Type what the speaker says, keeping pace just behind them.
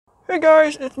Hey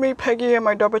guys, it's me Peggy and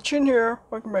my double chin here.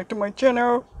 Welcome back to my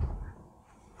channel.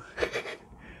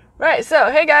 Right,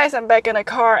 so hey guys, I'm back in the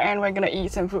car and we're gonna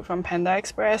eat some food from Panda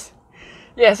Express.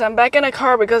 Yes, I'm back in the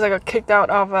car because I got kicked out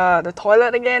of the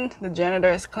toilet again. The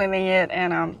janitor is cleaning it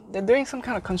and they're doing some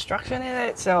kind of construction in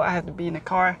it, so I have to be in the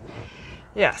car.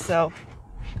 Yeah, so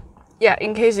yeah,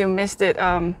 in case you missed it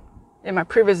in my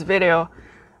previous video,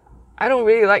 I don't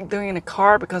really like doing it in the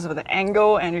car because of the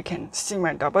angle and you can see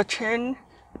my double chin.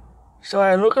 So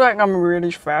I look like I'm really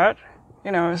fat.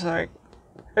 You know, it's like,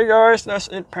 hey guys, let's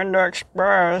eat Panda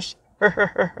Express.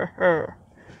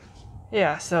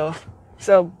 Yeah, so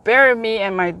bear with me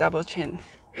and my double chin.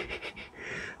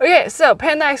 Okay, so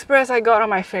Panda Express I got on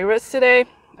my favorites today.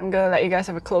 I'm gonna let you guys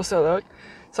have a closer look.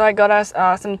 So I got us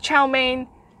some chow mein,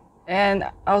 and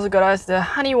I also got us the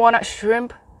honey walnut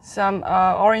shrimp, some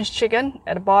orange chicken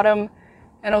at the bottom,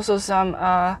 and also some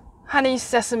honey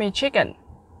sesame chicken.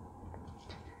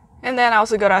 And then I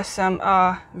also got us some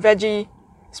veggie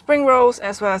spring rolls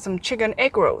as well as some chicken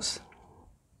egg rolls.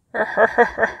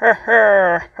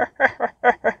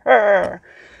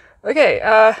 Okay,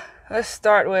 let's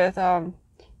start with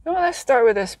let's start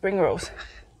with the spring rolls.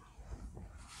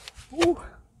 Ooh.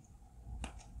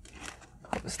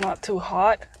 Hope it's not too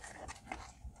hot.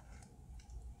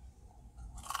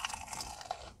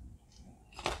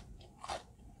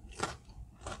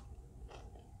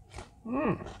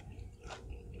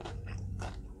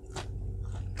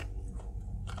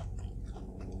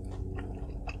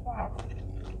 Wow.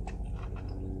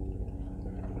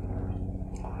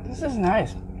 This is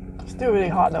nice. Still really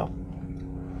hot though.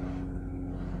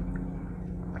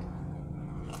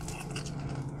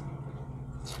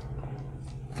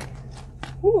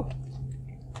 Woo.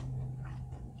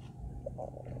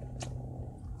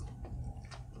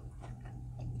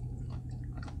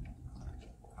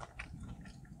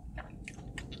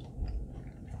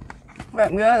 Right,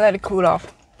 I'm gonna let it cool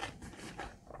off.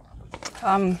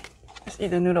 Let's eat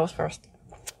the noodles first.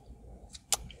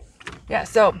 Yeah,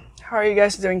 so how are you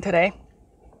guys doing today?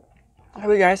 I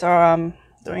hope you guys are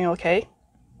doing okay.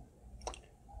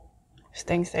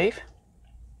 Staying safe.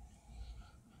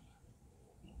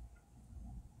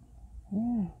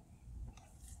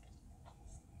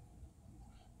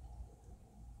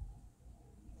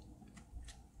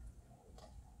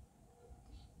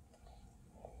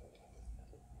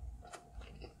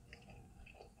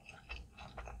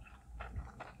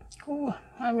 Ooh,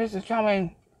 I miss the chow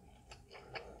mein.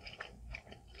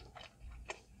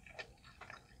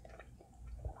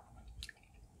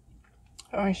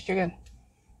 Orange chicken.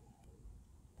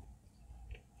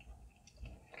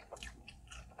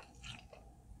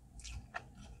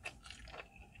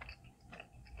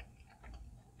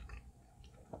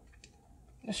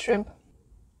 The shrimp.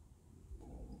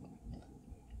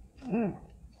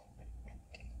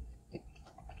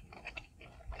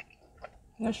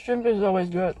 The shrimp is always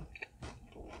good.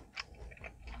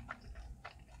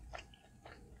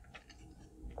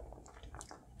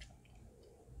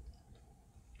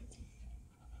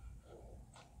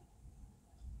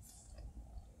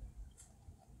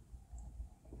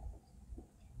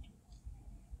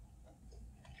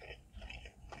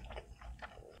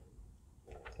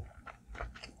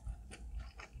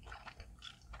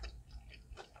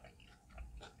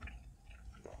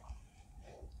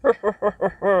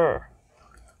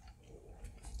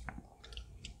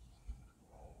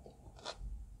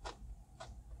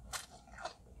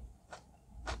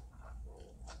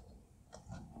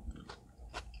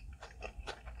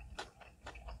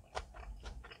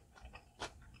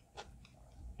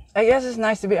 I guess it's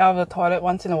nice to be out of the toilet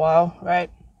once in a while, right?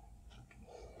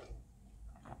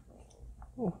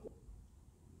 Ooh.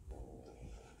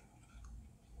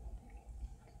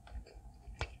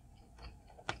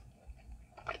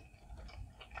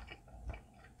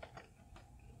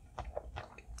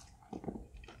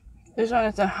 This one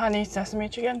is a honey sesame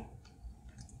chicken.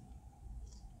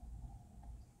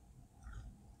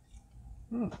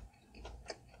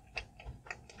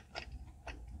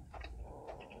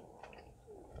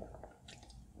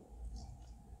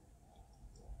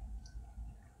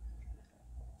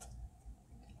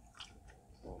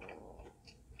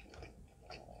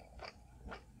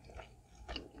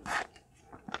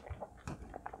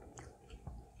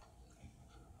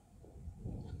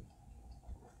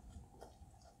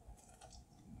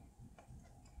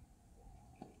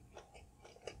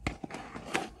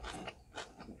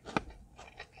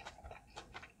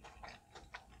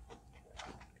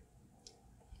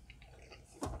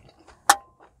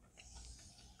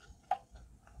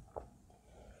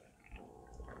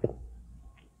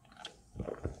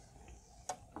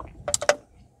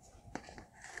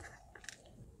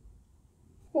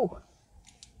 Ooh.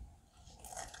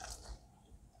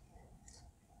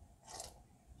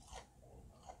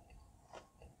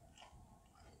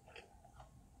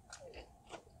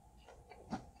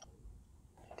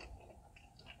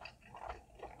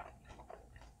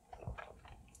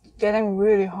 Getting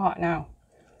really hot now.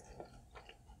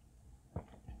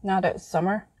 Now that it's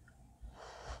summer.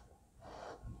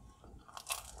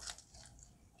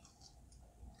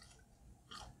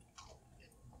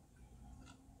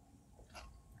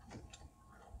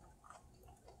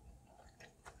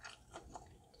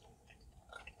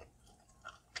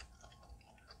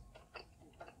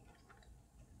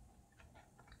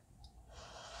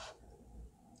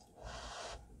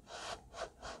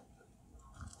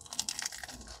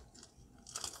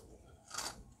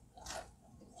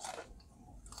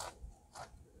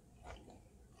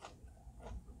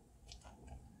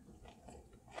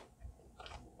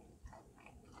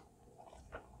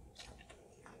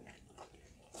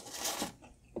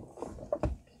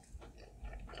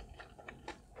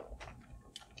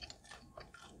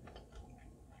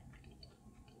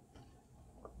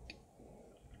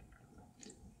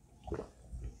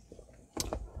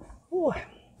 Ooh.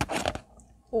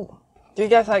 Ooh. Do you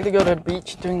guys like to go to the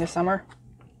beach during the summer?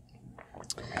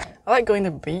 I like going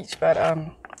to the beach, but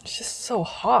it's just so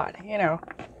hot, you know.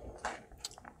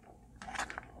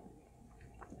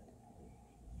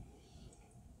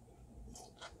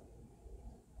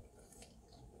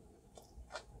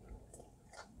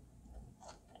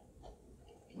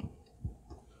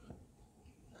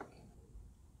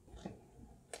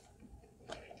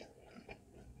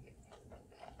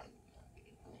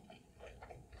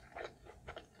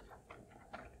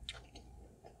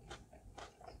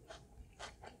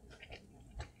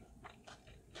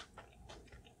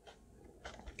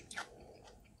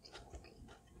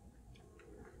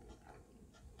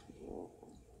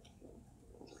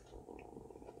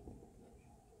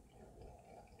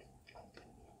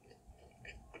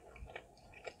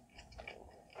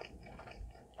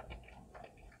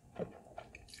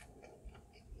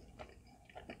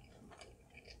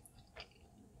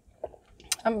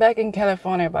 I'm back in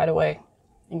California, by the way,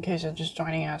 in case you're just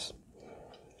joining us.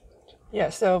 Yeah,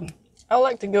 so I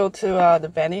like to go to the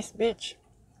Venice beach.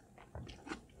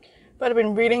 But I've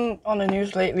been reading on the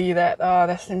news lately that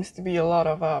there seems to be a lot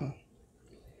of, I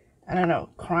don't know,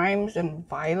 crimes and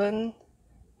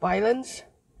violence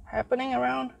happening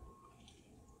around.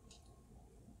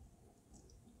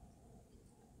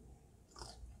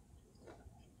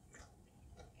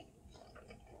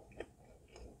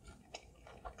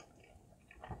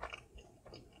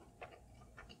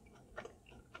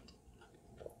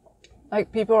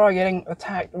 Like, people are getting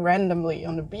attacked randomly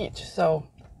on the beach, so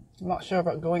I'm not sure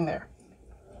about going there.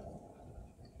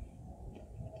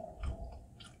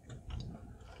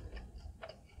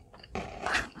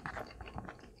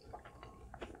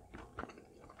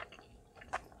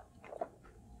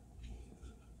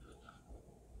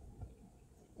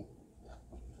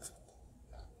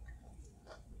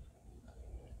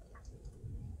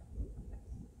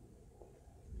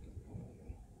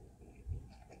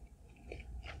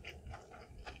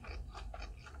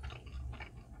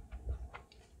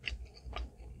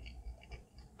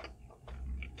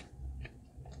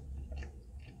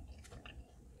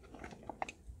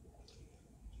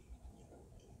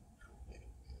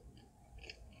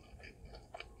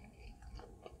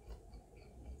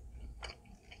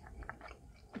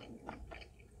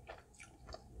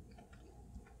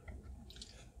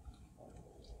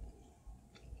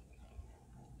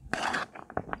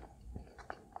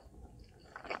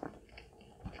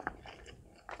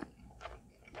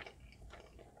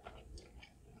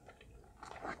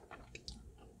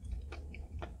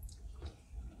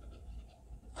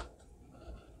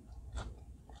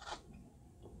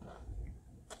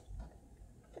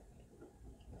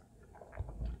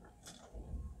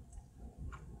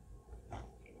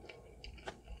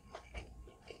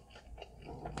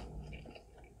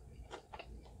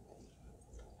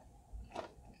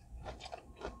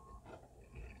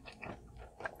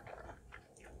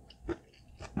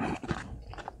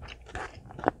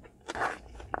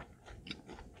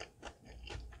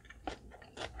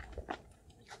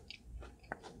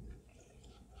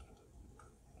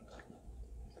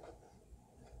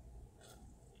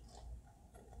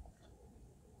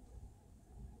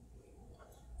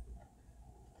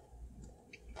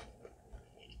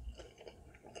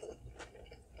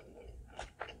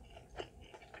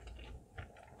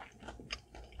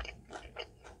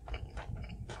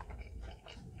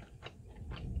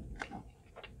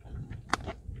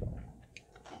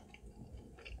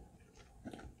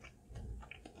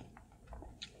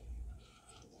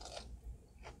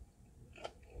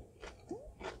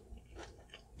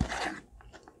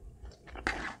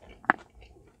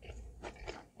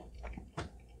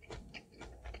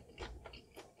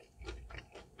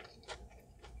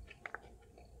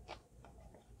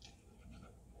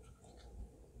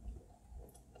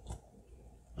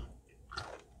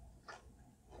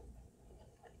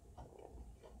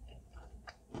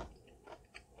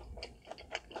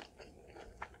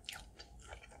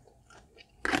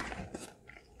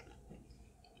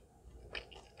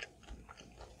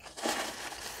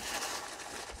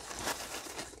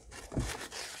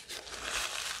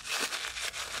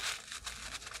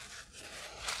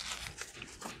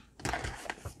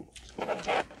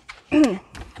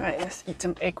 Right, let's eat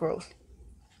some egg rolls.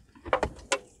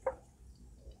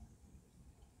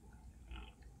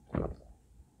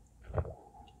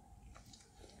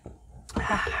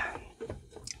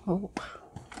 Oh.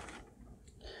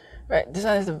 Right, this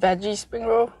one is the veggie spring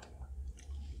roll.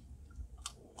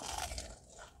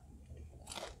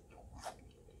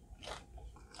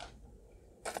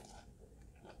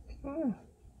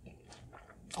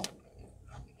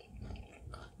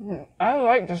 I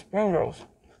like the spring rolls.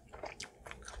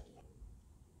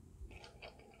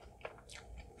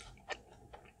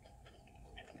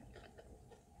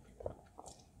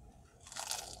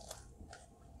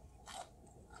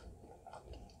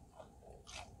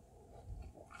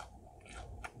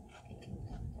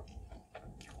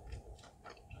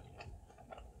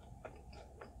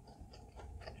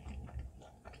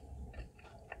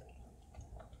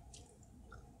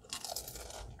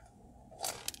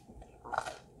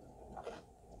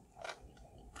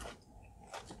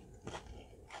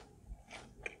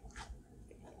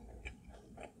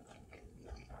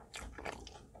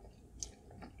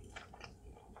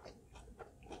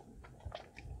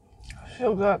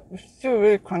 So good. It's still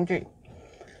really crunchy.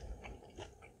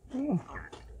 Ooh.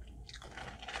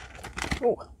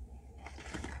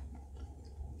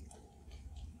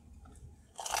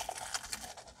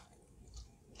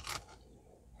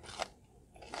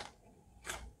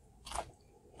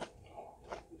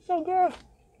 So good.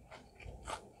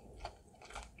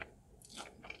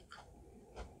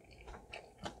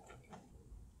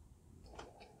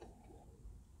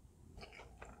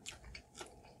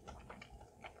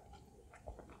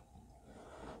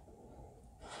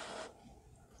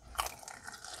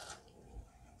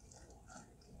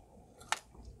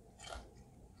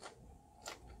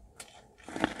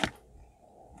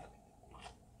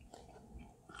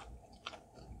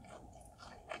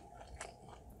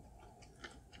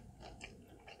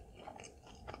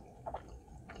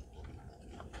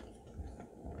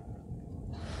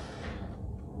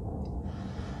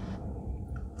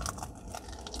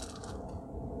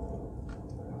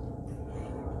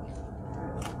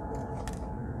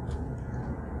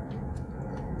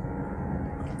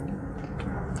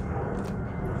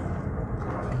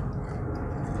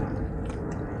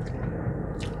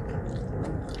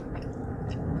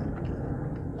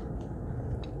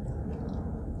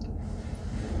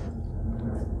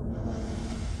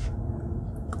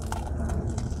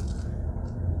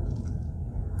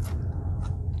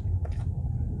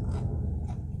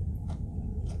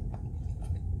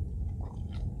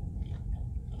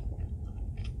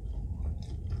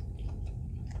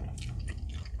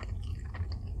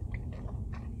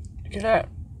 Look at that.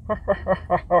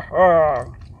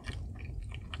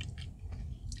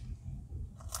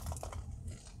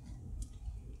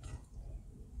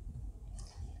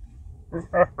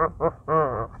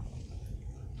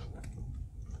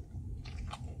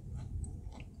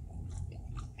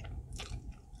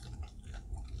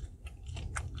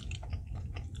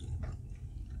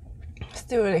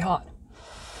 Still really hot.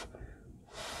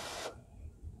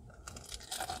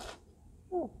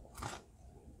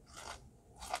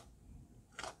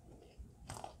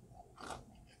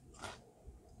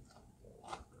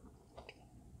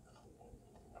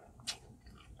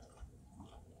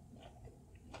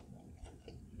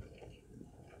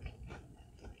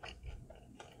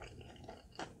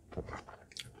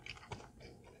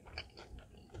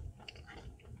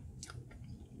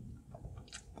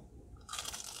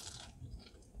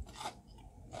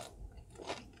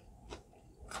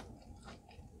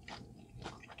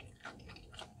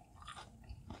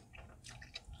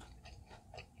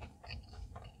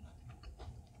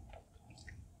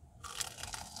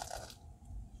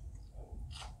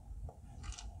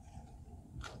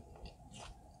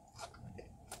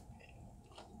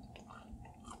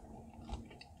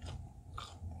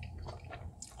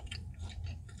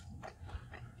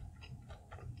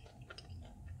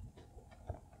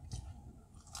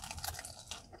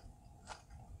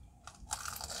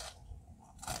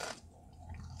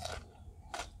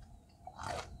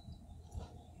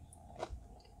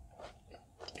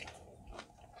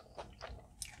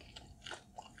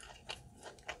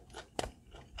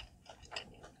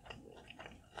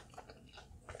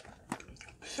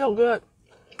 So good.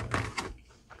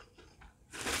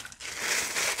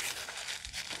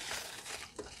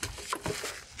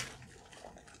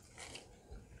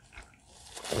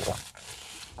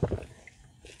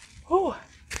 Whew.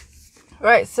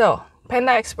 Right, so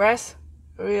Panda Express,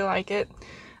 I really like it.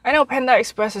 I know Panda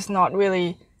Express is not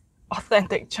really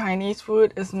authentic Chinese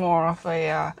food, it's more of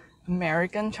a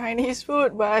American Chinese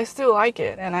food, but I still like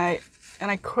it and I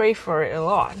crave for it a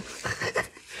lot.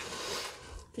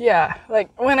 yeah, like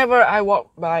whenever I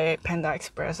walk by Panda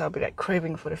Express, I'll be like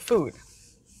craving for the food.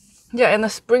 Yeah, and the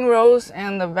spring rolls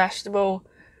and the vegetable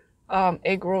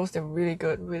egg rolls, they're really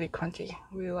good, really crunchy.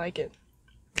 Really like it.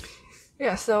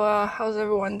 Yeah, so how's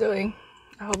everyone doing?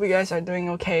 I hope you guys are doing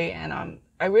okay, and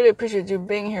I really appreciate you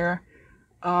being here,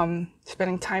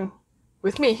 spending time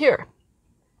with me here.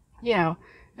 You know,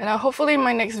 and hopefully in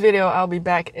my next video I'll be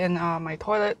back in my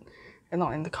toilet and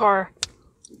not in the car,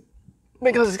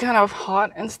 because it's kind of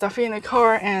hot and stuffy in the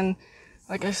car, and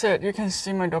like I said, you can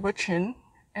see my double chin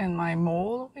and my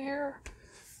mole over here.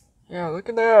 Yeah, look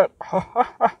at that.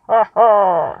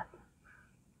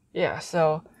 Yeah,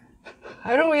 so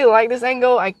I don't really like this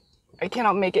angle. I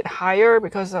cannot make it higher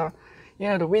because you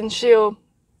know, the windshield.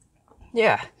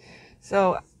 Yeah,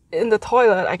 so in the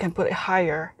toilet I can put it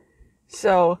higher,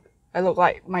 so I look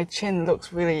like my chin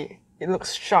looks really, it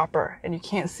looks sharper, and you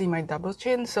can't see my double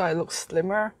chin, so I look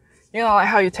slimmer. You know, like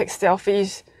how you take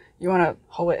selfies, you want to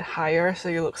hold it higher so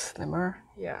you look slimmer.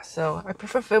 Yeah, so I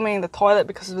prefer filming in the toilet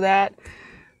because of that.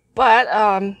 But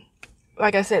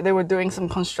like I said, they were doing some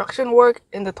construction work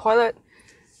in the toilet,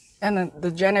 and then the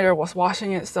janitor was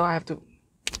washing it, so I have to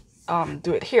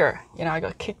do it here. You know, I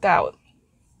got kicked out.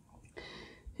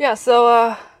 Yeah,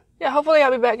 so yeah, hopefully I'll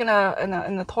be back in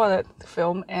the toilet to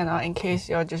film. And in case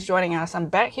you're just joining us, I'm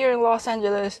back here in Los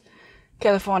Angeles,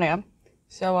 California.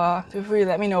 So feel free to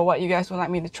let me know what you guys would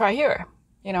like me to try here.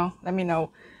 You know, let me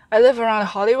know. I live around the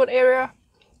Hollywood area,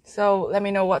 so let me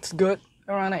know what's good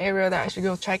around the area that I should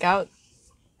go check out.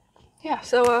 Yeah,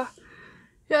 so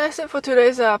yeah, that's it for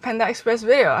today's Panda Express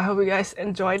video. I hope you guys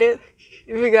enjoyed it.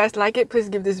 If you guys like it, please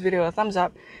give this video a thumbs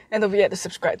up, and don't forget to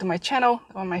subscribe to my channel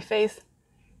on my face,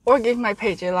 or give my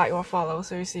page a like or follow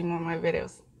so you see more of my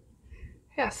videos.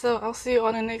 Yeah, so I'll see you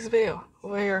on the next video.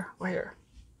 Over here.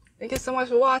 Thank you so much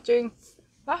for watching.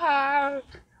 Bye.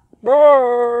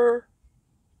 Bye.